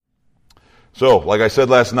So, like I said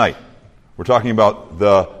last night, we're talking about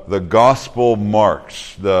the gospel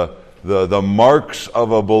marks, the marks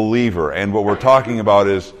of a believer. And what we're talking about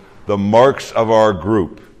is the marks of our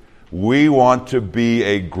group. We want to be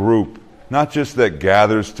a group, not just that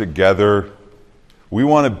gathers together. We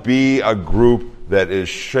want to be a group that is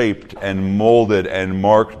shaped and molded and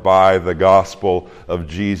marked by the gospel of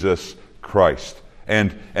Jesus Christ.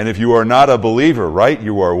 And if you are not a believer, right,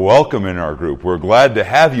 you are welcome in our group. We're glad to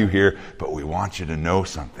have you here, but we want you to know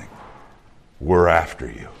something. We're after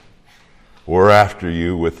you. We're after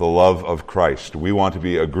you with the love of Christ. We want to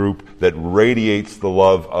be a group that radiates the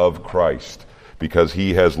love of Christ because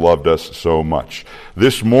He has loved us so much.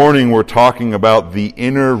 This morning we're talking about the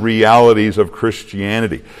inner realities of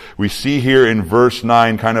Christianity. We see here in verse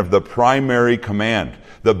 9 kind of the primary command,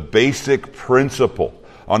 the basic principle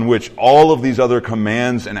on which all of these other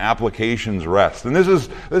commands and applications rest. And this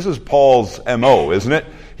is Paul's MO, isn't it?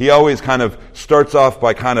 He always kind of starts off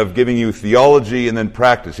by kind of giving you theology and then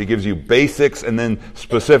practice. He gives you basics and then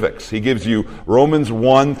specifics. He gives you Romans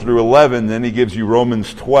 1 through 11, then he gives you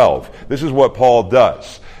Romans 12. This is what Paul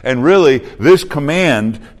does. And really, this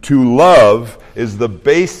command to love is the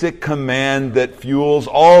basic command that fuels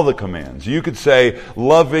all the commands. You could say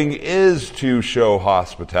loving is to show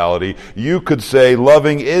hospitality. You could say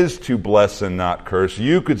loving is to bless and not curse.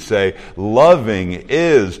 You could say loving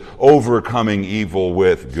is overcoming evil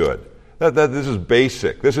with good. This is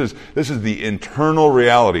basic. This is the internal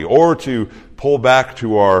reality. Or to pull back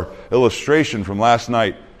to our illustration from last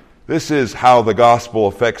night, this is how the gospel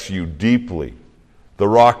affects you deeply. The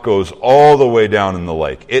rock goes all the way down in the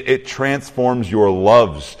lake. It transforms your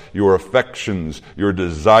loves, your affections, your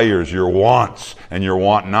desires, your wants, and your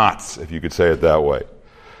want-nots, if you could say it that way.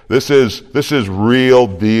 This is real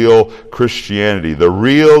deal Christianity, the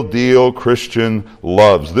real deal Christian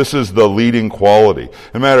loves. This is the leading quality.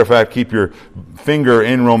 As a matter of fact, keep your finger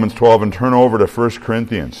in Romans 12 and turn over to 1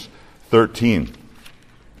 Corinthians 13.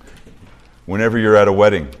 Whenever you're at a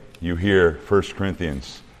wedding, you hear 1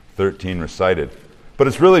 Corinthians 13 recited. But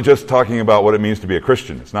it's really just talking about what it means to be a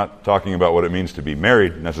Christian. It's not talking about what it means to be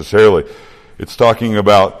married necessarily. It's talking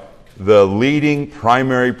about the leading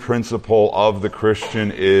primary principle of the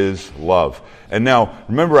Christian is love. And now,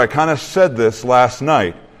 remember, I kind of said this last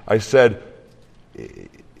night. I said,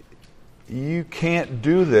 you can't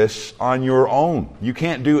do this on your own. You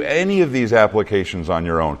can't do any of these applications on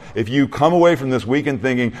your own. If you come away from this weekend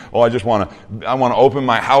thinking, I want to open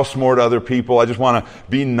my house more to other people. I just want to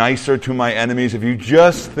be nicer to my enemies. If you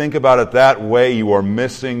just think about it that way, you are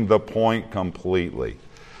missing the point completely.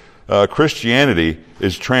 Christianity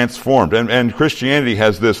is transformed. And Christianity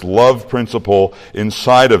has this love principle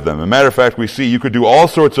inside of them. As a matter of fact, we see you could do all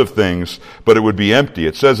sorts of things, but it would be empty.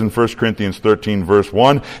 It says in 1 Corinthians 13, verse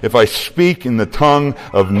 1, if I speak in the tongue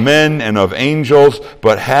of men and of angels,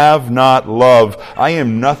 but have not love, I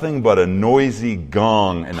am nothing but a noisy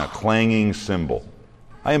gong and a clanging cymbal.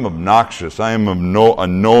 I am obnoxious. I am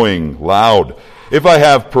annoying, loud. If I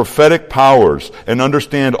have prophetic powers and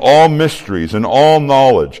understand all mysteries and all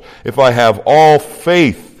knowledge, if I have all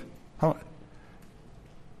faith,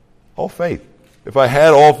 if I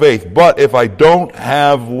had all faith, but if I don't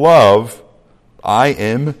have love, I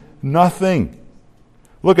am nothing.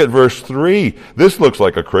 Look at verse 3. This looks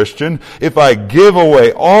like a Christian. If I give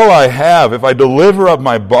away all I have, if I deliver up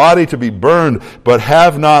my body to be burned, but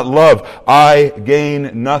have not love, I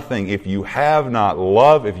gain nothing. If you have not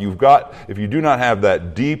love, if you do not have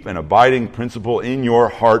that deep and abiding principle in your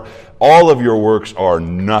heart, all of your works are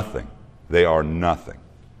nothing. They are nothing.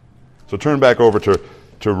 So turn back over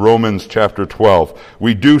to Romans chapter 12.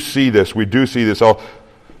 We do see this.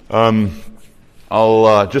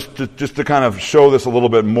 I'll just to kind of show this a little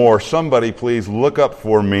bit more, somebody please look up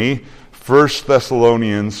for me 1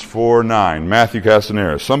 Thessalonians 4:9. Matthew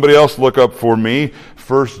Castaneras. Somebody else look up for me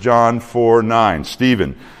 1 John 4:9.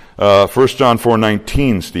 Stephen. 1 John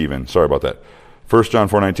 4:19. Stephen. Sorry about that. 1 John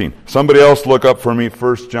 4:19. Somebody else look up for me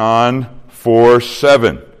 1 John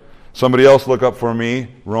 4:7. Somebody else look up for me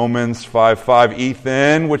Romans 5:5.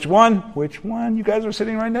 Ethan, which one? Which one? You guys are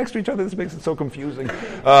sitting right next to each other. This makes it so confusing.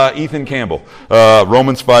 Ethan Campbell.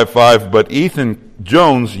 Romans 5:5. But Ethan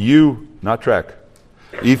Jones, not Trek.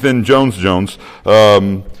 Ethan Jones.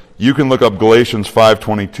 You can look up Galatians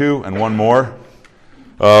 5:22 and one more.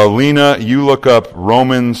 Lena, you look up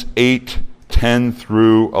Romans 8:10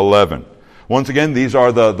 through 11. Once again, these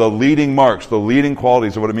are the leading marks, the leading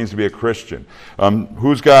qualities of what it means to be a Christian.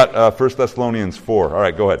 Who's got 1 Thessalonians 4? All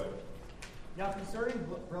right, go ahead. Now concerning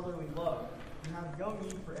brotherly love, you have no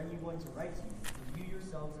need for anyone to write to you, for you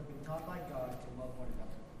yourselves have been taught by God to love one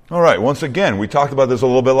another. All right, once again, we talked about this a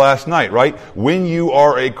little bit last night, right? When you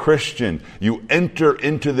are a Christian, you enter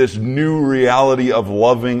into this new reality of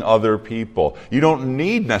loving other people. You don't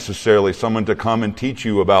need necessarily someone to come and teach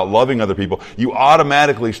you about loving other people. You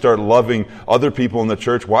automatically start loving other people in the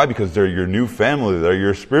church. Why? Because they're your new family. They're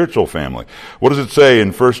your spiritual family. What does it say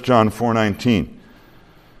in 1 John 4:19?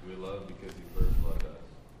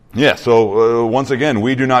 Yeah, so once again,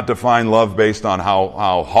 we do not define love based on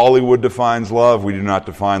how Hollywood defines love. We do not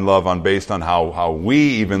define love based on how we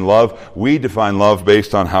even love. We define love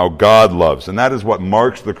based on how God loves. And that is what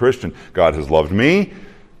marks the Christian. God has loved me,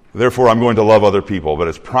 therefore I'm going to love other people. But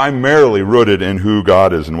it's primarily rooted in who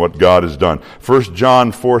God is and what God has done. 1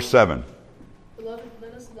 John 4:7. Beloved,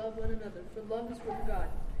 let us love one another, for love is from God.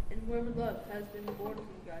 And whoever loves has been born from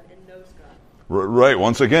God and knows God. Right,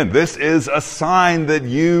 once again, this is a sign that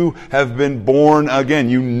you have been born again.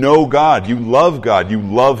 You know God, you love God, you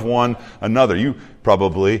love one another. You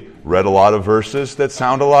probably read a lot of verses that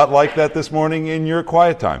sound a lot like that this morning in your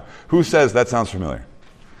quiet time. Who says that sounds familiar?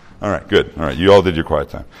 All right, good. All right, you all did your quiet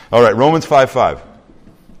time. All right, Romans 5:5.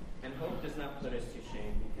 And hope does not put us to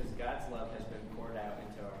shame, because God's love has been poured out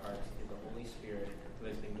into our hearts through the Holy Spirit who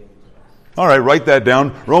has been given to us. All right, write that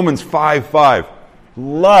down. Romans 5:5.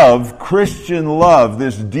 Love, Christian love,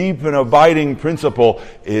 this deep and abiding principle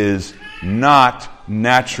is not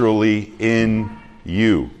naturally in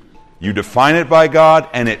you. You define it by God,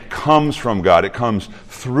 and it comes from God. It comes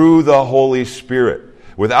through the Holy Spirit.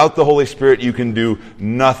 Without the Holy Spirit, you can do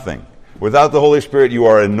nothing. Without the Holy Spirit, you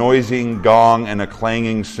are a noisy gong and a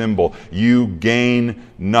clanging cymbal. You gain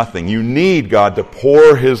nothing. You need God to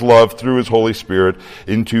pour His love through His Holy Spirit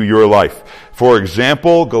into your life. For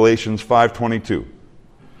example, Galatians 5:22.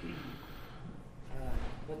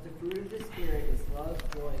 But the fruit of the Spirit is love,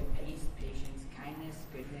 joy, peace, patience, kindness,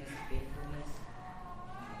 goodness, faithfulness.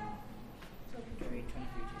 Self-control,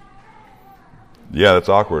 23:2. Yeah, that's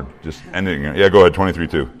awkward. Just ending. Yeah, go ahead,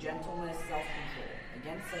 23:2. Gentleness, self-control.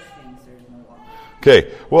 Against such things there is no law. Okay,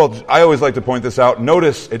 well, I always like to point this out.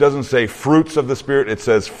 Notice it doesn't say fruits of the Spirit, it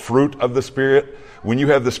says fruit of the Spirit. When you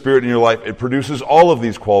have the Spirit in your life, it produces all of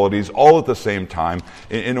these qualities all at the same time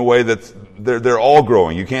in a way that they're all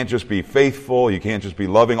growing. You can't just be faithful, you can't just be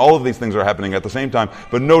loving. All of these things are happening at the same time.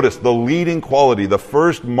 But notice the leading quality, the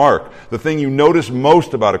first mark, the thing you notice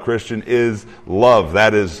most about a Christian is love.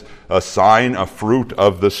 That is a sign, a fruit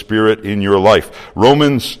of the Spirit in your life.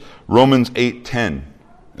 Romans 8:10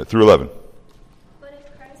 through 11. But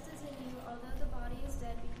if Christ is in you, although the body is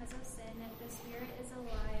dead because of sin, the Spirit is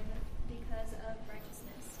alive because of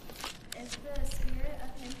righteousness. If the Spirit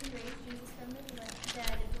of Him who raised Jesus from the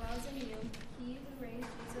dead dwells in you, He who raised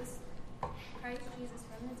Christ Jesus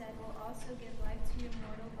from the dead will also give life to your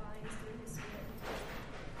mortal bodies through His Spirit.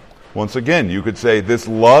 Once again, you could say this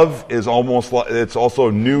love is it's also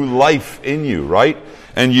new life in you, right?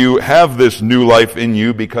 And you have this new life in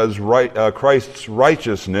you because Christ's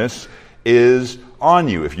righteousness is on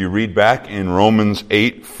you. If you read back in Romans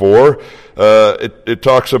 8:4, it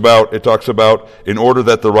talks about in order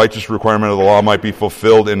that the righteous requirement of the law might be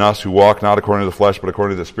fulfilled in us who walk not according to the flesh but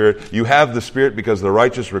according to the Spirit. You have the Spirit because the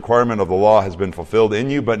righteous requirement of the law has been fulfilled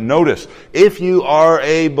in you. But notice, if you are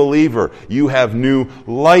a believer, you have new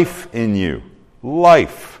life in you.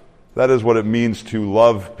 Life. That is what it means to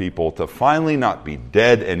love people, to finally not be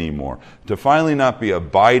dead anymore, to finally not be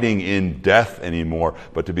abiding in death anymore,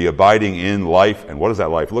 but to be abiding in life. And what does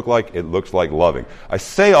that life look like? It looks like loving. I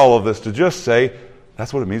say all of this to just say,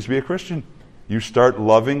 that's what it means to be a Christian. You start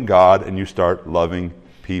loving God and you start loving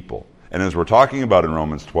people. And as we're talking about in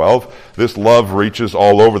Romans 12, this love reaches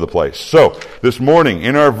all over the place. So, this morning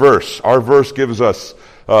in our verse gives us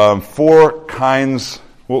 4 kinds,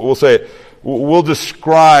 we'll say it, we'll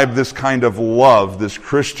describe this kind of love, this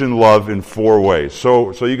Christian love, in 4 ways.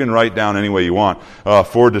 So you can write down any way you want.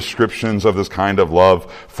 4 descriptions of this kind of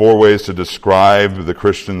love. 4 ways to describe the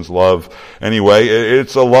Christian's love. Anyway,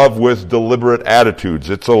 it's a love with deliberate attitudes.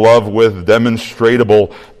 It's a love with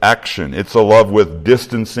demonstrable action. It's a love with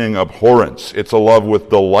distancing abhorrence. It's a love with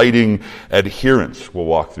delighting adherence. We'll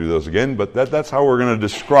walk through those again, but that's how we're going to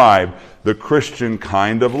describe the Christian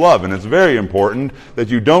kind of love. And it's very important that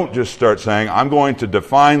you don't just start saying, I'm going to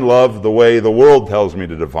define love the way the world tells me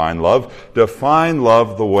to define love. Define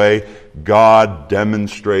love the way God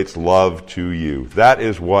demonstrates love to you. That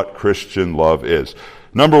is what Christian love is.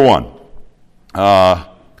 Number 1,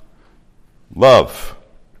 love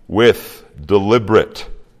with deliberate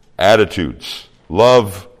attitudes.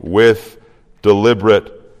 Love with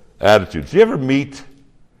deliberate attitudes. Do you ever meet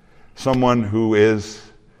someone who is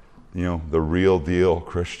the real deal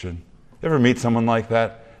Christian? You ever meet someone like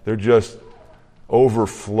that? They're just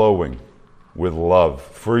overflowing with love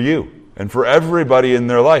for you and for everybody in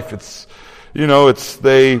their life.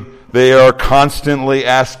 They are constantly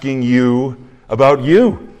asking you about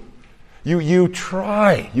you. You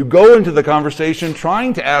try. You go into the conversation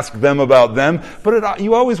trying to ask them about them, but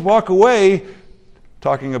you always walk away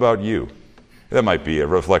talking about you. That might be a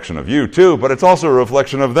reflection of you too, but it's also a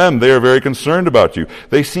reflection of them. They are very concerned about you.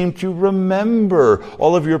 They seem to remember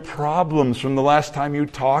all of your problems from the last time you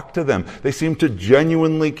talked to them. They seem to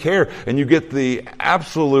genuinely care, and you get the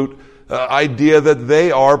absolute idea that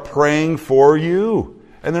they are praying for you.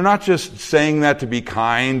 And they're not just saying that to be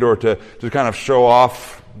kind or to kind of show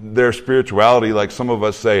off their spirituality like some of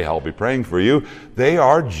us say, I'll be praying for you. They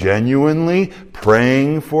are genuinely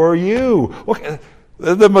praying for you. Okay,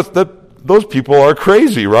 those people are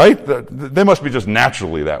crazy, right? They must be just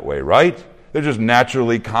naturally that way, right? They're just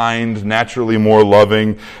naturally kind, naturally more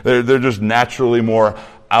loving. They're just naturally more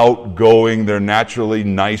outgoing. They're naturally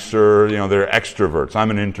nicer. They're extroverts.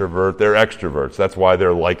 I'm an introvert. They're extroverts. That's why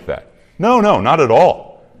they're like that. No, not at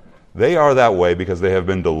all. They are that way because they have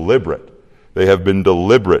been deliberate. They have been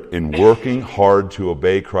deliberate in working hard to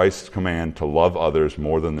obey Christ's command to love others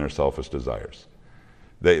more than their selfish desires.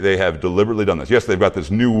 They have deliberately done this. Yes, they've got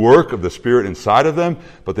this new work of the Spirit inside of them,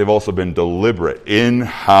 but they've also been deliberate in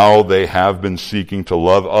how they have been seeking to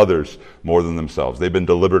love others more than themselves. They've been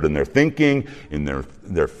deliberate in their thinking, in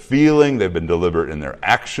their feeling. They've been deliberate in their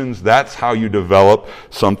actions. That's how you develop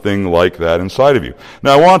something like that inside of you.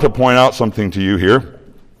 Now, I want to point out something to you here.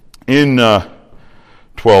 In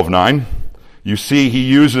 12:9, you see he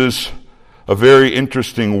uses a very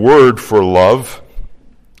interesting word for love.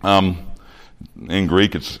 In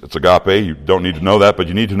Greek, it's agape. You don't need to know that, but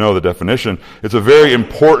you need to know the definition. It's a very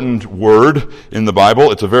important word in the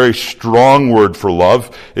Bible. It's a very strong word for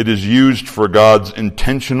love. It is used for God's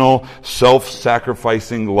intentional,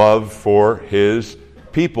 self-sacrificing love for His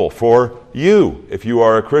people, for you, if you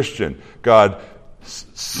are a Christian. God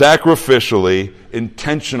sacrificially,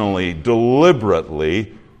 intentionally,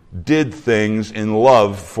 deliberately did things in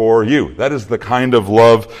love for you. That is the kind of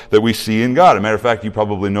love that we see in God. As a matter of fact, you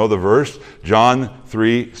probably know the verse, John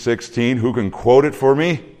 3:16. Who can quote it for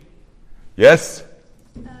me? Yes?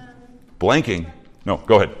 Blanking. No,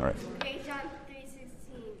 go ahead. All right. Okay, John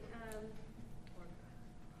 3:16.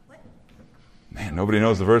 What? Man, nobody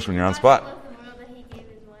knows the verse when you're on spot. God so loved the world that He gave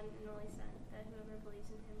His one and only Son, that whoever believes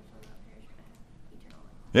in Him shall not perish but have eternal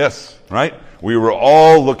life. Yes, right? We were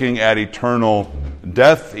all looking at eternal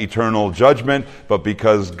death, eternal judgment, but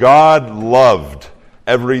because God loved,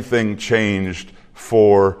 everything changed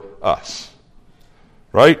for us.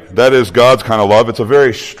 Right? That is God's kind of love. It's a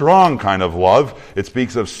very strong kind of love. It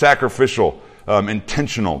speaks of sacrificial,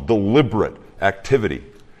 intentional, deliberate activity.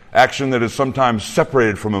 Action that is sometimes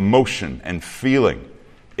separated from emotion and feeling.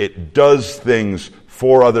 It does things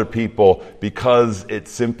for other people because it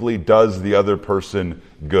simply does the other person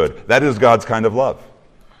good. That is God's kind of love.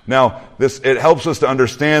 Now, it helps us to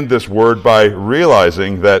understand this word by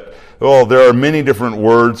realizing that, there are many different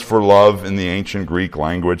words for love in the ancient Greek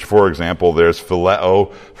language. For example, there's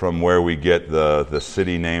phileo, from where we get the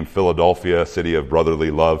city name Philadelphia, city of brotherly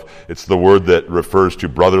love. It's the word that refers to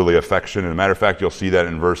brotherly affection. As a matter of fact, you'll see that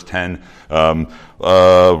in verse 10.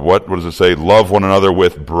 What does it say? Love one another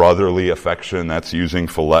with brotherly affection. That's using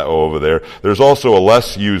phileo over there. There's also a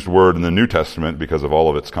less used word in the New Testament because of all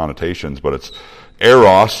of its connotations, but it's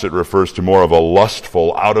eros. It refers to more of a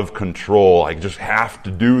lustful, out of control, I just have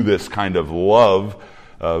to do this kind of love,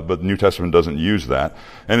 but the New Testament doesn't use that.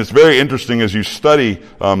 And it's very interesting as you study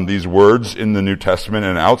these words in the New Testament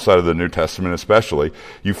and outside of the New Testament especially,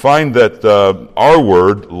 you find that our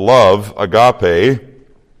word, love, agape,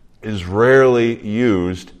 is rarely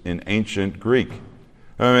used in ancient Greek.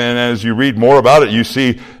 And as you read more about it, you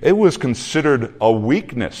see it was considered a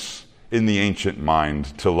weakness in the ancient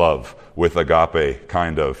mind to love with agape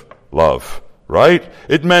kind of love, right?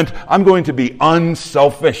 It meant, I'm going to be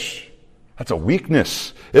unselfish. That's a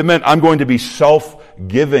weakness. It meant, I'm going to be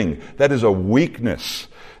self-giving. That is a weakness.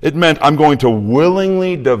 It meant, I'm going to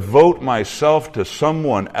willingly devote myself to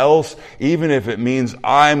someone else, even if it means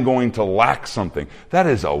I'm going to lack something. That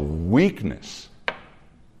is a weakness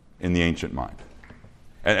in the ancient mind.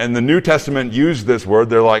 And the New Testament used this word.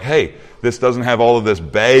 They're like, hey, this doesn't have all of this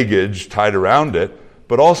baggage tied around it.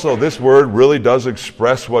 But also, this word really does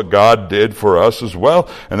express what God did for us as well.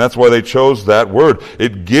 And that's why they chose that word.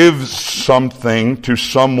 It gives something to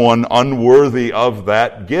someone unworthy of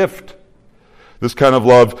that gift. This kind of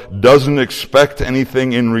love doesn't expect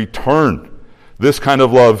anything in return. This kind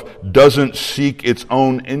of love doesn't seek its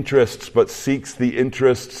own interests, but seeks the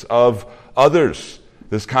interests of others.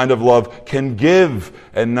 This kind of love can give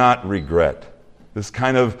and not regret. This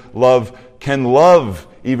kind of love can love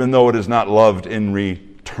even though it is not loved in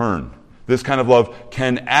return. This kind of love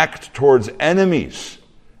can act towards enemies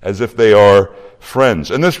as if they are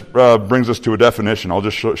friends. And this brings us to a definition. I'll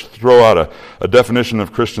just throw out a definition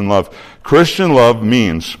of Christian love. Christian love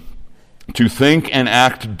means to think and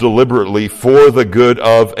act deliberately for the good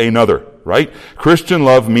of another, right? Christian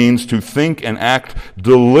love means to think and act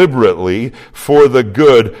deliberately for the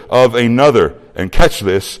good of another. And catch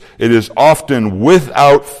this, it is often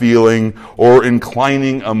without feeling or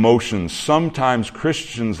inclining emotions. Sometimes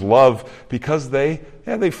Christians love because they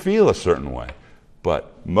feel a certain way.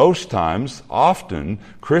 But most times, often,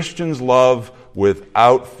 Christians love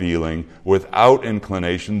without feeling, without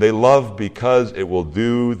inclination. They love because it will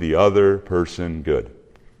do the other person good.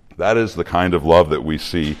 That is the kind of love that we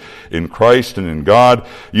see in Christ and in God.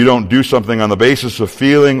 You don't do something on the basis of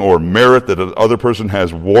feeling or merit that the other person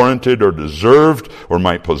has warranted or deserved or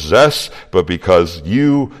might possess, but because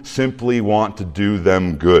you simply want to do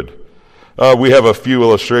them good. We have a few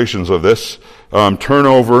illustrations of this. Turn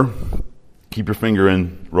over, keep your finger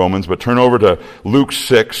in Romans, but turn over to Luke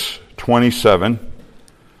 6:27.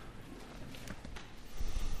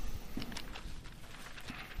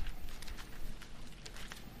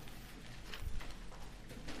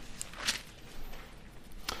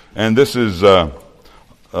 And this is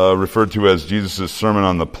referred to as Jesus' Sermon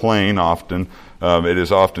on the Plain often. It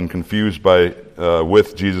is often confused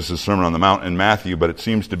with Jesus' Sermon on the Mount in Matthew, but it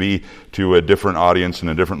seems to be to a different audience in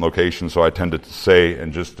a different location, so I tend to say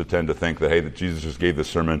and just tend to think that Jesus just gave this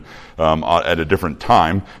sermon at a different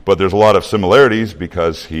time. But there's a lot of similarities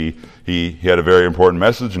because he had a very important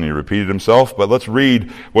message and he repeated himself. But let's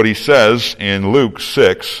read what he says in Luke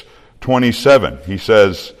 6:27. He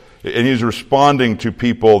says, and he's responding to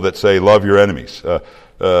people that say, love your enemies,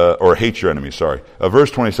 or hate your enemies, sorry.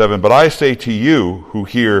 Verse 27, but I say to you who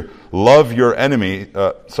hear, love your enemy,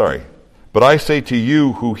 but I say to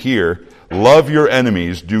you who hear, love your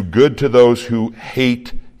enemies, do good to those who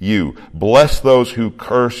hate you, bless those who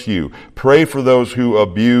curse you, pray for those who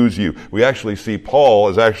abuse you. We actually see Paul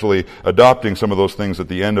is actually adopting some of those things at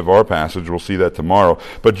the end of our passage. We'll see that tomorrow.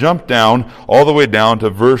 But jump down, all the way down to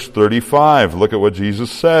verse 35. Look at what Jesus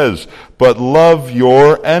says. But love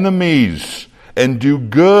your enemies and do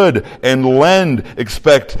good and lend.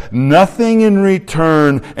 Expect nothing in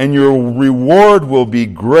return, and your reward will be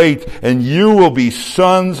great, and you will be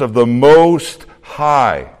sons of the Most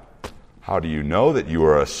High. How do you know that you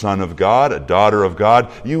are a son of God, a daughter of God?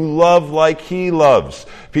 You love like He loves.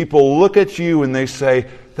 People look at you and they say,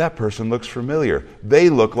 that person looks familiar. They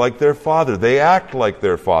look like their father. They act like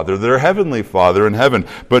their father, their heavenly Father in heaven.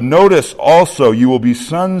 But notice also, you will be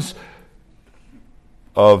sons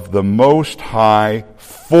of the Most High,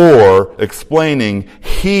 for, explaining,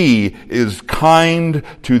 He is kind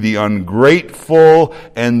to the ungrateful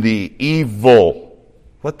and the evil.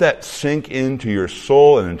 Let that sink into your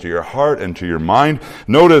soul and into your heart and to your mind.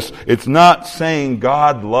 Notice, it's not saying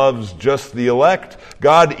God loves just the elect.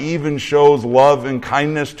 God even shows love and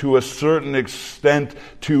kindness to a certain extent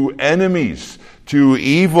to enemies, to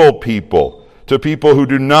evil people, to people who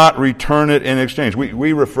do not return it in exchange.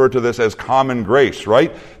 We refer to this as common grace,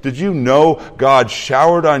 right? Did you know God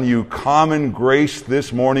showered on you common grace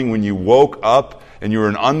this morning when you woke up and you're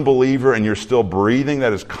an unbeliever and you're still breathing?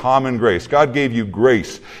 That is common grace. God gave you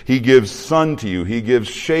grace. He gives sun to you. He gives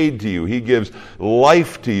shade to you. He gives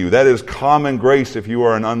life to you. That is common grace if you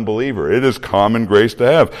are an unbeliever. It is common grace to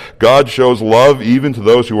have. God shows love even to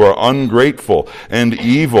those who are ungrateful and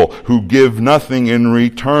evil, who give nothing in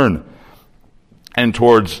return. And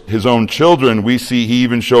towards His own children, we see He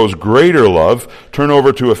even shows greater love. Turn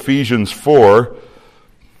over to Ephesians 4.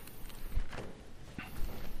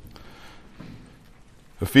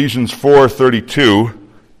 Ephesians 4:32.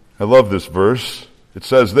 I love this verse. It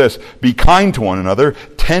says this, be kind to one another,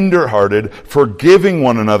 tender-hearted, forgiving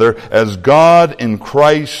one another, as God in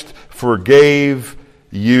Christ forgave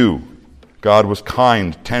you. God was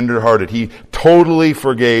kind, tender-hearted. He totally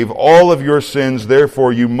forgave all of your sins.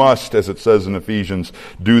 Therefore, you must, as it says in Ephesians,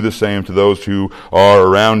 do the same to those who are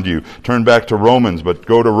around you. Turn back to Romans, but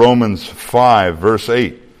go to Romans 5, verse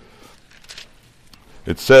 8.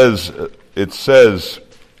 It says,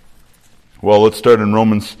 well, let's start in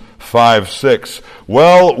Romans 5:6.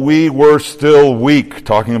 Well, we were still weak,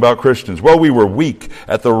 talking about Christians. Well, we were weak.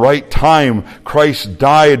 At the right time, Christ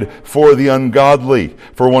died for the ungodly.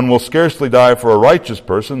 For one will scarcely die for a righteous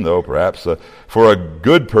person, though perhaps for a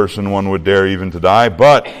good person one would dare even to die.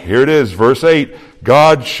 But, here it is, verse 8.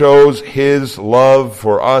 God shows His love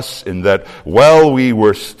for us in that while we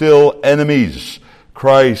were still enemies,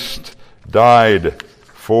 Christ died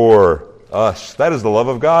for us. That is the love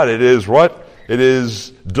of God. It is what? It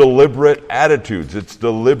is deliberate attitudes. It's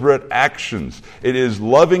deliberate actions. It is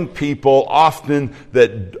loving people often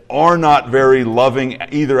that are not very loving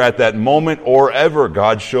either at that moment or ever.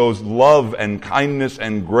 God shows love and kindness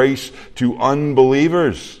and grace to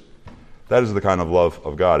unbelievers. That is the kind of love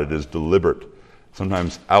of God. It is deliberate,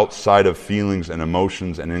 sometimes outside of feelings and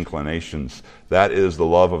emotions and inclinations. That is the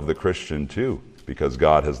love of the Christian too, because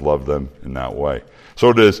God has loved them in that way. So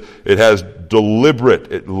it has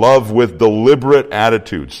love with deliberate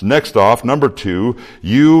attitudes. Next off, number 2,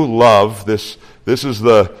 you love, this is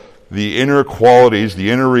the inner qualities, the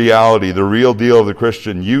inner reality, the real deal of the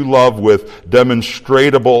Christian. You love with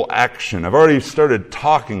demonstrable action. I've already started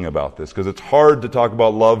talking about this because it's hard to talk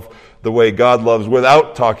about love the way God loves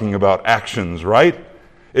without talking about actions, right?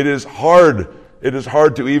 It is hard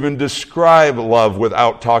to even describe love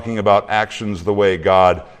without talking about actions the way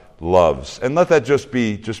God loves. And let that just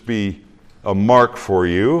be a mark for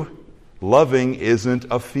you. Loving isn't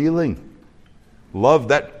a feeling. Love,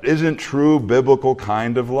 that isn't true biblical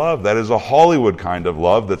kind of love. That is a Hollywood kind of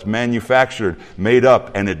love that's manufactured, made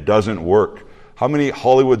up, and it doesn't work. How many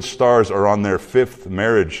Hollywood stars are on their 5th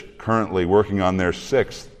marriage currently, working on their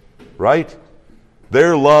 6th? Right?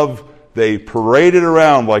 Their love, they parade it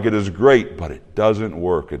around like it is great, but it doesn't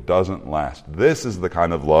work. It doesn't last. This is the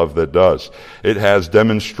kind of love that does. It has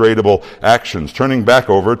demonstrable actions. Turning back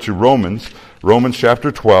over to Romans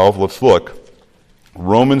chapter 12, let's look.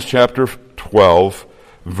 Romans chapter 12,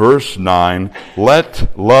 verse 9.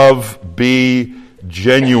 Let love be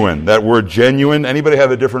genuine. That word genuine, anybody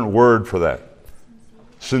have a different word for that?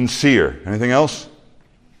 Sincere. Anything else?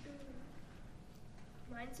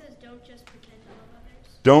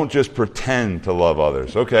 Don't just pretend to love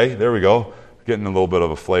others. Okay, there we go. Getting a little bit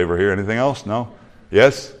of a flavor here. Anything else? No?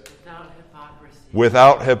 Yes? Without hypocrisy.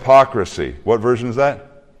 Without hypocrisy. What version is that?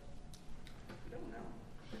 I don't know.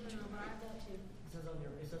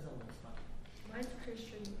 Mine's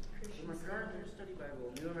Christian. MacArthur Study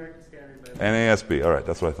Bible, New American Standard Bible. NASB. All right,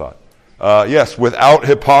 that's what I thought. Yes, without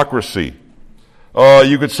hypocrisy.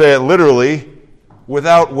 You could say it literally,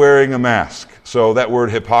 without wearing a mask. So that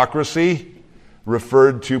word hypocrisy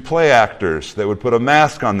referred to play actors that would put a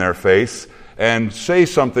mask on their face and say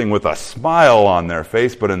something with a smile on their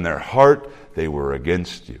face, but in their heart they were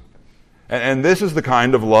against you. And this is the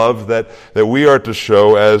kind of love that we are to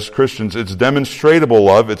show as Christians. It's demonstrable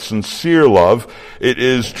love, it's sincere love, it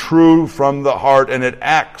is true from the heart, and it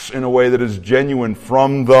acts in a way that is genuine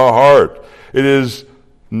from the heart. It is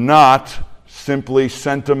not simply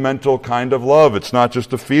sentimental kind of love. It's not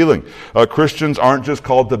just a feeling. Christians aren't just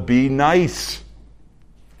called to be nice.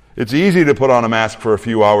 It's easy to put on a mask for a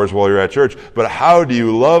few hours while you're at church, but how do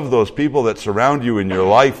you love those people that surround you in your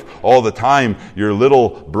life all the time? Your little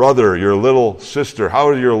brother, your little sister.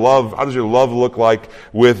 How does your love look like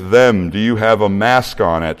with them? Do you have a mask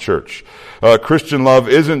on at church? Christian love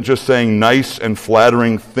isn't just saying nice and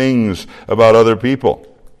flattering things about other people.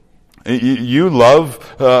 You love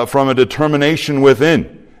from a determination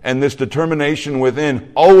within, and this determination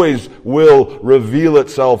within always will reveal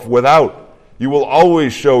itself without. You will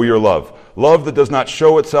always show your love. Love that does not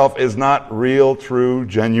show itself is not real, true,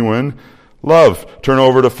 genuine love. Turn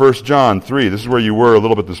over to 1 John 3. This is where you were a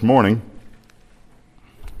little bit this morning.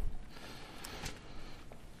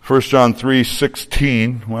 1 John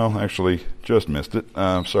 3:16. Well, actually, just missed it.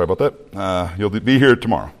 Sorry about that. You'll be here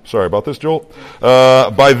tomorrow. Sorry about this, Joel.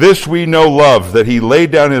 By this we know love, that he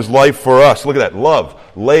laid down his life for us. Look at that. Love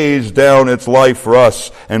lays down its life for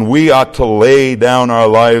us, and we ought to lay down our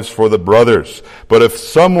lives for the brothers. But if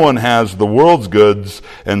someone has the world's goods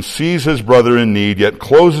and sees his brother in need, yet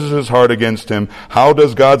closes his heart against him, how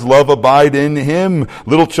does God's love abide in him?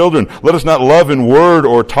 Little children, let us not love in word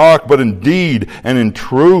or talk, but in deed and in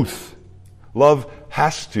truth. Love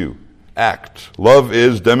has to act. Love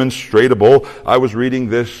is demonstrable. I was reading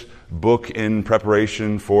this book in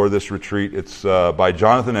preparation for this retreat. It's by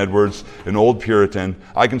Jonathan Edwards, an old Puritan.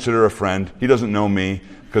 I consider a friend. He doesn't know me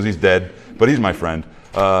because he's dead, but he's my friend.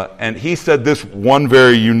 And he said this one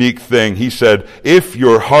very unique thing. He said, if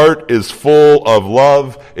your heart is full of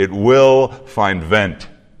love, it will find vent.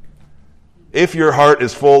 If your heart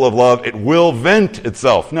is full of love, it will vent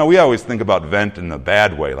itself. Now, we always think about vent in a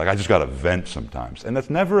bad way, like I just got to vent sometimes. And that's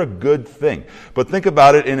never a good thing. But think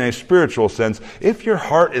about it in a spiritual sense. If your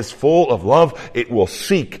heart is full of love, it will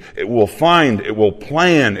seek, it will find, it will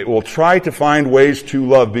plan, it will try to find ways to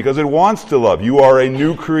love because it wants to love. You are a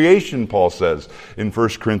new creation, Paul says in 1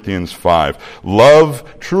 Corinthians 5.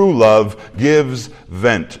 Love, true love, gives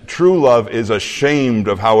vent. True love is ashamed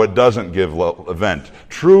of how it doesn't give vent.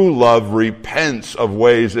 True love repents of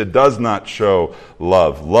ways it does not show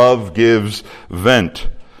love. Love gives vent.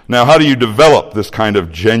 Now, how do you develop this kind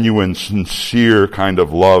of genuine, sincere kind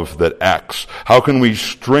of love that acts? How can we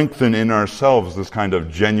strengthen in ourselves this kind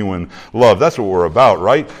of genuine love? That's what we're about,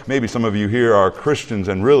 right? Maybe some of you here are Christians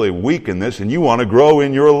and really weak in this, and you want to grow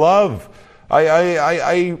in your love.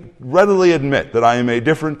 I readily admit that I am a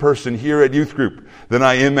different person here at youth group than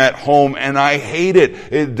I am at home, and I hate it.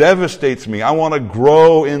 It devastates me. I want to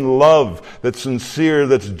grow in love that's sincere,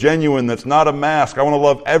 that's genuine, that's not a mask. I want to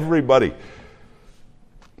love everybody.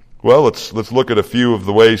 Well, let's look at a few of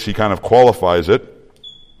the ways he kind of qualifies it.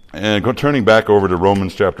 And turning back over to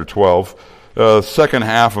Romans chapter 12, second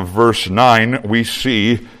half of verse 9, we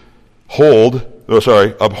see abhor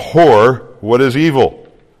what is evil.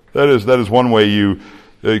 That is one way you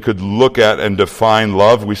could look at and define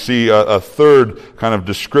love. We see a third kind of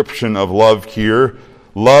description of love here.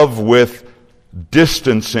 Love with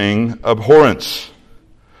distancing abhorrence.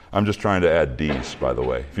 I'm just trying to add D's, by the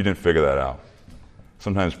way, if you didn't figure that out.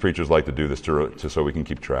 Sometimes preachers like to do this so we can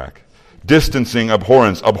keep track. Distancing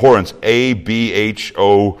abhorrence. Abhorrence.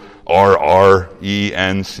 A-B-H-O-R-R-E-N-C-E.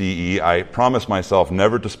 I promise myself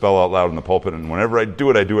never to spell out loud in the pulpit, and whenever I do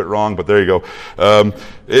it wrong, but there you go.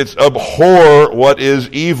 It's abhor what is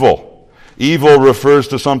evil. Evil refers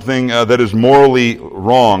to something that is morally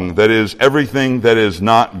wrong, that is everything that is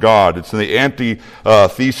not God. It's the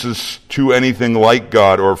antithesis to anything like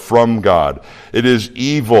God or from God. It is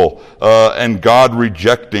evil and God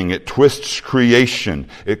rejecting. It twists creation.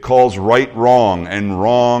 It calls right wrong and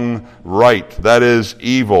wrong right. That is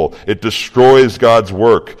evil. It destroys God's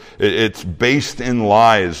work. It's based in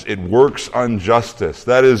lies. It works injustice.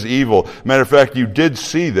 That is evil. Matter of fact, you did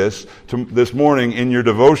see this this morning in your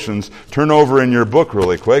devotions. Turn over in your book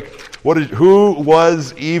really quick. Who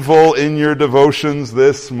was evil in your devotions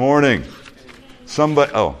this morning?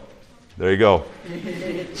 Somebody. Oh, there you go.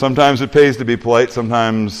 Sometimes it pays to be polite.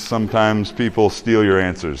 Sometimes people steal your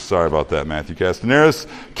answers. Sorry about that, Matthew Castaneris.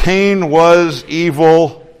 Cain was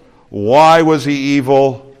evil. Why was he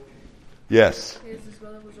evil? Yes. Because his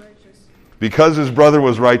brother was righteous. Because his brother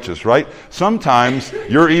was righteous, right? Sometimes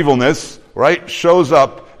your evilness, right, shows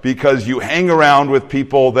up because you hang around with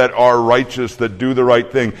people that are righteous, that do the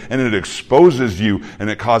right thing, and it exposes you, and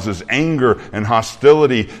it causes anger and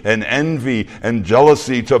hostility and envy and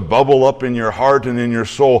jealousy to bubble up in your heart and in your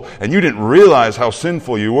soul, and you didn't realize how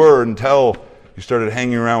sinful you were until you started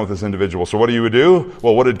hanging around with this individual. So what do you do?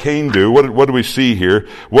 Well, what did Cain do? What do we see here?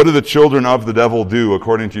 What do the children of the devil do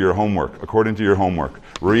according to your homework? According to your homework.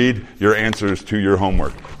 Read your answers to your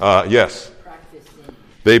homework. Yes.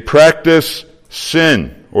 They practice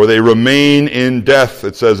sin. Or they remain in death,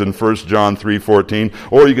 it says in 1 John 3:14.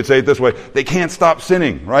 Or you could say it this way, they can't stop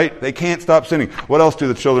sinning, right? They can't stop sinning. What else do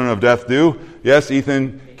the children of death do? Yes,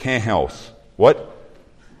 Ethan? Can't help. What?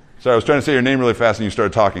 Sorry, I was trying to say your name really fast and you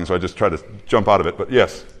started talking, so I just tried to jump out of it. But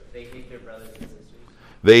yes. They hate their brothers and sisters.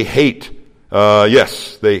 They hate.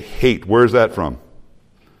 Yes, they hate. Where's that from?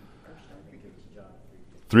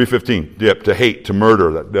 3:15. Yep, to hate, to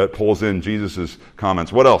murder. That pulls in Jesus'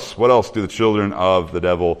 comments. What else? What else do the children of the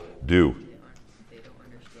devil do?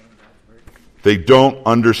 They don't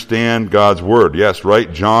understand God's word. Yes, right?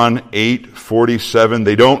 John 8:47.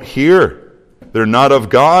 They don't hear. They're not of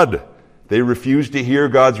God. They refuse to hear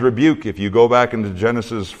God's rebuke. If you go back into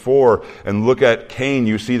Genesis 4 and look at Cain,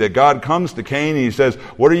 you see that God comes to Cain and he says,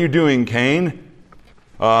 "What are you doing, Cain?"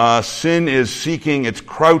 Sin is seeking, it's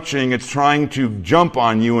crouching, it's trying to jump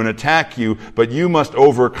on you and attack you, but you must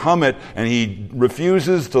overcome it. And he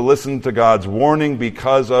refuses to listen to God's warning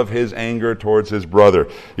because of his anger towards his brother.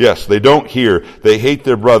 Yes, they don't hear. They hate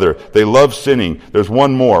their brother. They love sinning. There's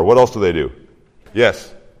one more. What else do they do?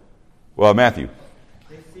 Yes. Well, Matthew.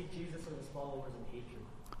 They seek Jesus and his followers in hatred.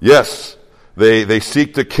 Yes. They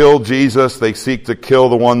seek to kill Jesus. They seek to kill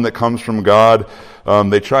the one that comes from God.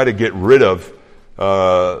 They try to get rid of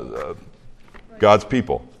God's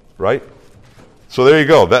people, right? So there you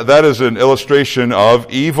go. That is an illustration of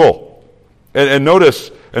evil. And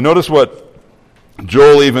notice what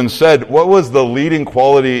Joel even said. What was the leading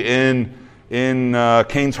quality in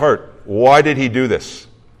Cain's heart? Why did he do this?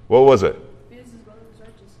 What was it? Because his brother was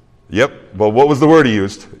righteous. Yep. But what was the word he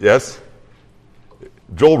used? Yes?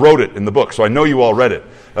 Joel wrote it in the book, so I know you all read it.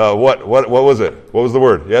 What was it? What was the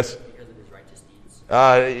word? Yes?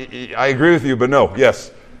 I agree with you, but no.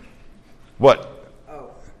 Yes. What?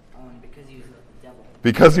 Because he was of the devil.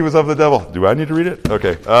 Because he was of the devil. Do I need to read it?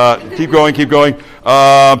 Okay. Keep going.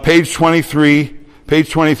 Page 23. Page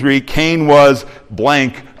 23. Cain was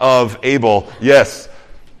blank of Abel. Yes.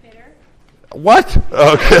 Bitter. What?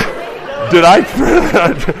 Okay. Did I?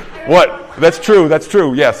 What? That's true.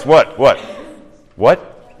 Yes. What?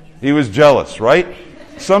 He was jealous, right?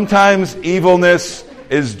 Sometimes evilness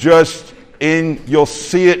is just you'll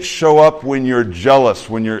see it show up when you're jealous,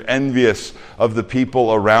 when you're envious of the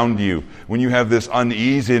people around you, when you have this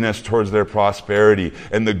uneasiness towards their prosperity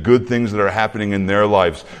and the good things that are happening in their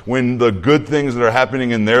lives. When the good things that are happening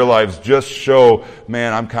in their lives just show,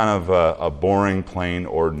 man, I'm kind of a boring, plain,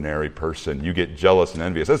 ordinary person. You get jealous and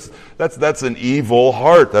envious. That's an evil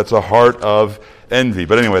heart. That's a heart of envy.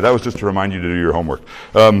 But anyway, that was just to remind you to do your homework.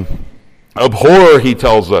 Abhor, he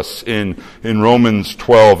tells us in Romans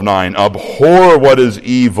 12:9. Abhor what is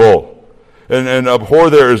evil. And abhor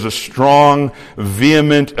there is a strong,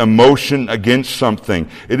 vehement emotion against something.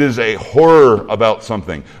 It is a horror about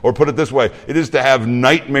something. Or put it this way, it is to have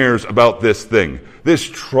nightmares about this thing. This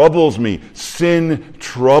troubles me. Sin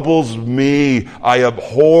troubles me. I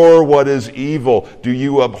abhor what is evil. Do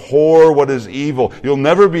you abhor what is evil? You'll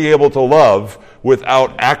never be able to love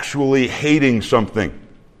without actually hating something.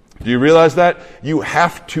 Do you realize that? You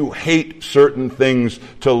have to hate certain things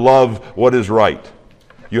to love what is right.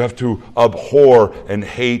 You have to abhor and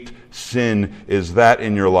hate sin. Is that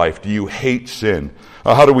in your life? Do you hate sin?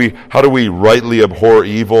 How do we rightly abhor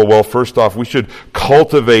evil? Well, first off, we should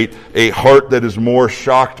cultivate a heart that is more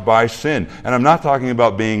shocked by sin. And I'm not talking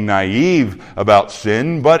about being naive about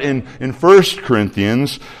sin, but in 1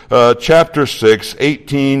 Corinthians chapter 6,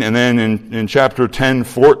 18, and then in chapter 10,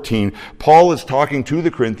 14, Paul is talking to the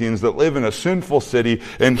Corinthians that live in a sinful city,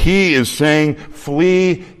 and he is saying,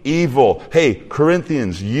 flee evil. Hey,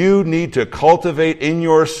 Corinthians, you need to cultivate in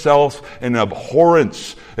yourselves an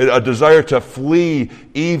abhorrence, a desire to flee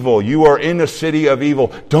evil. You are in a city of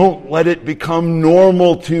evil. Don't let it become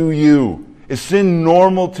normal to you. Is sin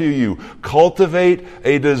normal to you? Cultivate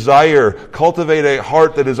a desire. Cultivate a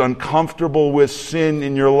heart that is uncomfortable with sin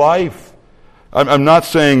in your life. I'm not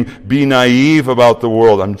saying be naive about the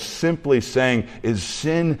world. I'm simply saying, is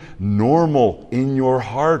sin normal in your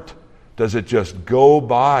heart? Does it just go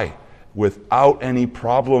by without any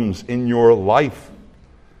problems in your life?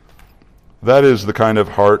 That is the kind of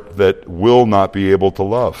heart that will not be able to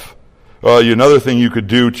love. Another thing you could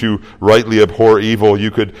do to rightly abhor evil, you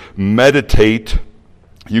could meditate.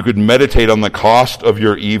 You could meditate on the cost of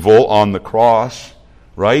your evil on the cross,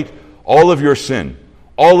 right? All of your sin,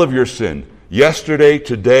 yesterday,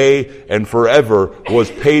 today, and forever was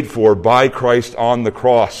paid for by Christ on the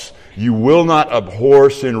cross. You will not abhor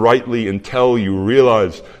sin rightly until you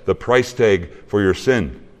realize the price tag for your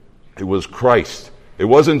sin. It was Christ. It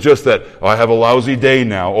wasn't just that, I have a lousy day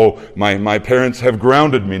now. My parents have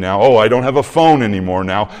grounded me now. I don't have a phone anymore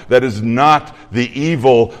now. That is not the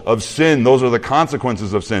evil of sin. Those are the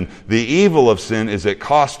consequences of sin. The evil of sin is it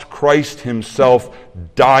cost Christ himself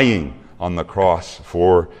dying on the cross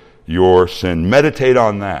for your sin. Meditate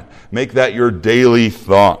on that. Make that your daily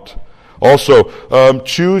thought. Also,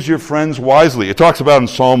 choose your friends wisely. It talks about in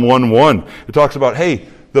Psalm 1:1. It talks about, hey,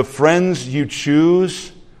 the friends you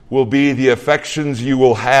choose will be the affections you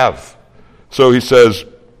will have. So he says,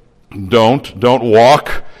 don't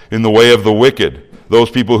walk in the way of the wicked,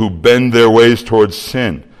 those people who bend their ways towards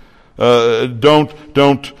sin. Don't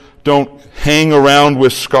hang around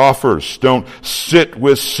with scoffers. Don't sit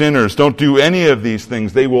with sinners. Don't do any of these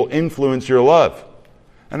things. They will influence your love.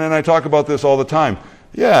 And then I talk about this all the time.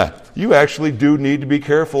 Yeah, you actually do need to be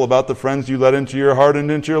careful about the friends you let into your heart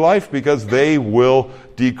and into your life, because they will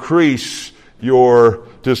decrease your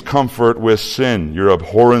discomfort with sin, your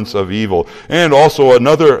abhorrence of evil. And also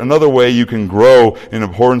another way you can grow in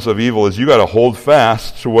abhorrence of evil is you got to hold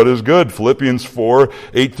fast to what is good. Philippians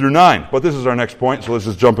 4:8-9. But this is our next point, so let's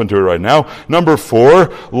just jump into it right now. Number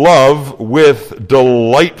 4, love with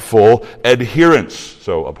delightful adherence.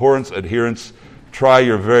 So abhorrence, adherence. Try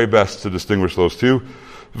your very best to distinguish those two.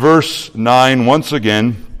 Verse 9, once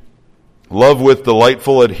again, love with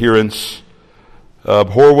delightful adherence.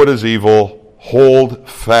 Abhor what is evil. Hold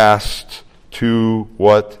fast to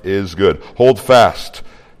what is good. Hold fast.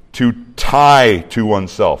 To tie to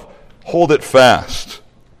oneself. Hold it fast.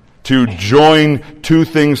 To join two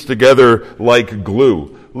things together like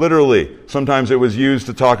glue. Literally, sometimes it was used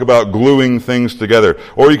to talk about gluing things together.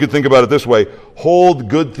 Or you could think about it this way. Hold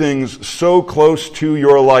good things so close to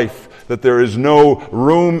your life that there is no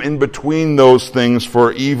room in between those things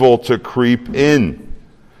for evil to creep in.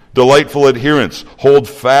 Delightful adherence. Hold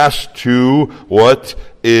fast to what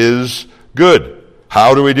is good.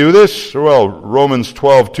 How do we do this? Well, Romans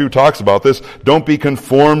 12:2 talks about this. Don't be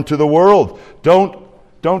conformed to the world.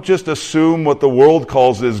 Don't just assume what the world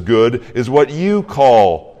calls is good is what you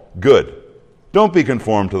call good. Don't be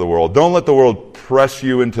conformed to the world. Don't let the world press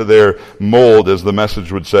you into their mold, as the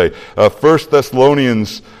message would say. 1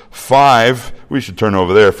 Thessalonians 5, we should turn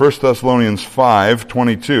over there. 1 Thessalonians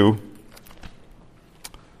 5:22.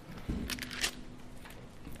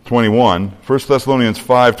 21. 1 Thessalonians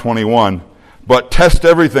 5:21. But test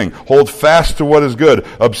everything. Hold fast to what is good.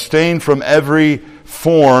 Abstain from every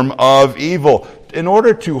form of evil. In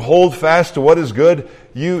order to hold fast to what is good,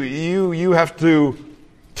 you have to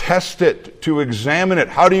test it, to examine it.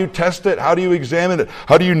 How do you test it? How do you examine it?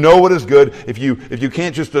 How do you know what is good if you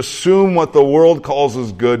can't just assume what the world calls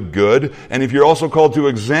as good, and if you're also called to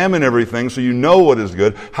examine everything so you know what is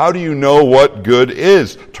good, how do you know what good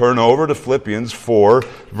is? Turn over to Philippians 4,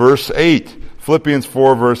 verse 8. Philippians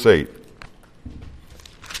 4, verse 8.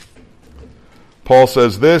 Paul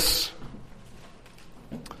says this,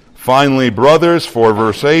 finally, brothers, 4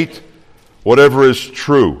 verse 8, whatever is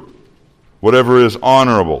true, whatever is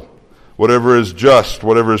honorable, whatever is just,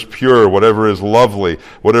 whatever is pure, whatever is lovely,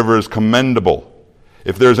 whatever is commendable,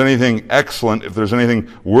 if there's anything excellent, if there's anything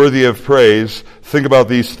worthy of praise, think about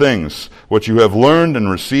these things. What you have learned and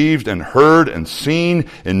received and heard and seen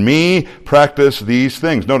in me, practice these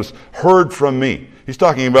things. Notice, heard from me. He's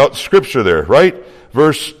talking about Scripture there, right?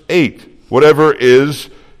 Verse 8. Whatever is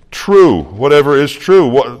true. Whatever is true.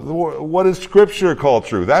 What is Scripture called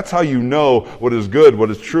true? That's how you know what is good, what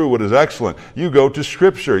is true, what is excellent. You go to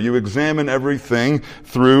Scripture. You examine everything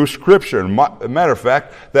through Scripture. And matter of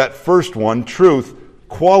fact, that first one, truth,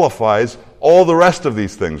 qualifies all the rest of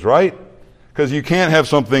these things, right? Because you can't have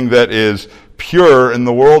something that is pure in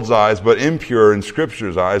the world's eyes, but impure in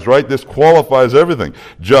Scripture's eyes, right? This qualifies everything.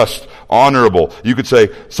 Just, honorable. You could say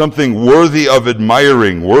something worthy of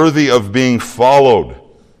admiring, worthy of being followed.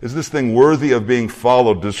 Is this thing worthy of being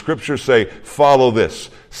followed? Does Scripture say, follow this,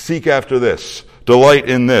 seek after this, delight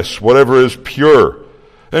in this, whatever is pure?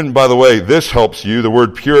 And by the way, this helps you. The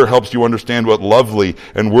word pure helps you understand what lovely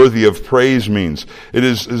and worthy of praise means. It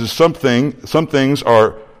is something, some things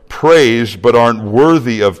are praised but aren't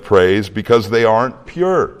worthy of praise because they aren't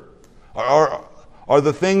pure. Are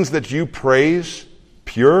the things that you praise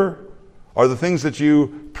pure? Are the things that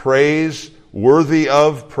you praise worthy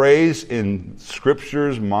of praise in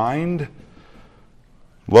Scripture's mind?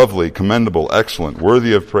 Lovely, commendable, excellent,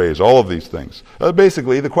 worthy of praise, all of these things.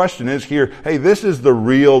 Basically, the question is here, hey, this is the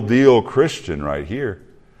real deal Christian right here.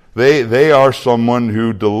 They are someone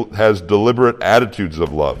who has deliberate attitudes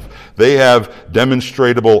of love. They have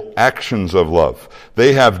demonstrable actions of love.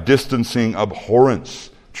 They have distancing abhorrence.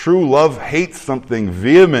 True love hates something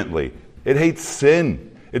vehemently. It hates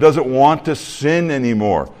sin. It doesn't want to sin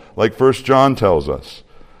anymore, like 1 John tells us.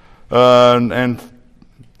 And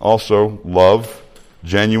also, love,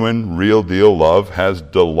 genuine, real deal love, has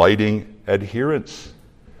delighting adherence.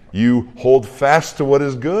 You hold fast to what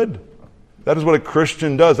is good. That is what a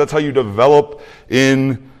Christian does. That's how you develop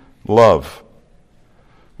in love.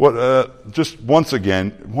 Just once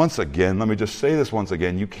again, let me just say this once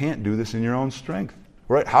again, you can't do this in your own strength.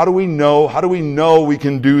 Right? How do we know we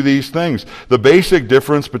can do these things? The basic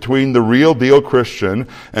difference between the real deal Christian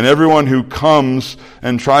and everyone who comes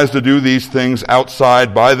and tries to do these things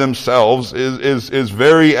outside by themselves is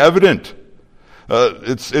very evident.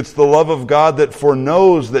 It's the love of God that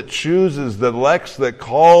foreknows, that chooses, that elects, that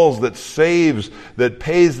calls, that saves, that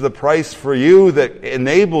pays the price for you, that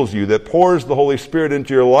enables you, that pours the Holy Spirit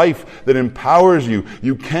into your life, that empowers you.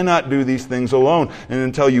 You cannot do these things alone. And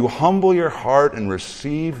until you humble your heart and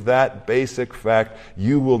receive that basic fact,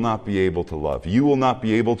 you will not be able to love. You will not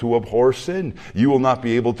be able to abhor sin. You will not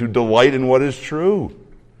be able to delight in what is true.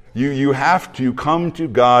 You have to come to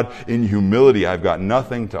God in humility. I've got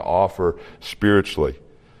nothing to offer spiritually.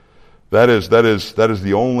 That is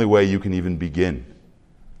the only way you can even begin.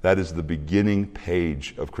 That is the beginning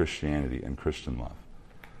page of Christianity and Christian love.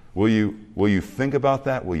 Will you think about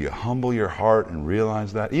that? Will you humble your heart and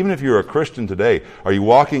realize that? Even if you're a Christian today, are you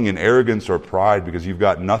walking in arrogance or pride because you've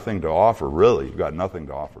got nothing to offer? Really, you've got nothing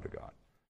to offer to God.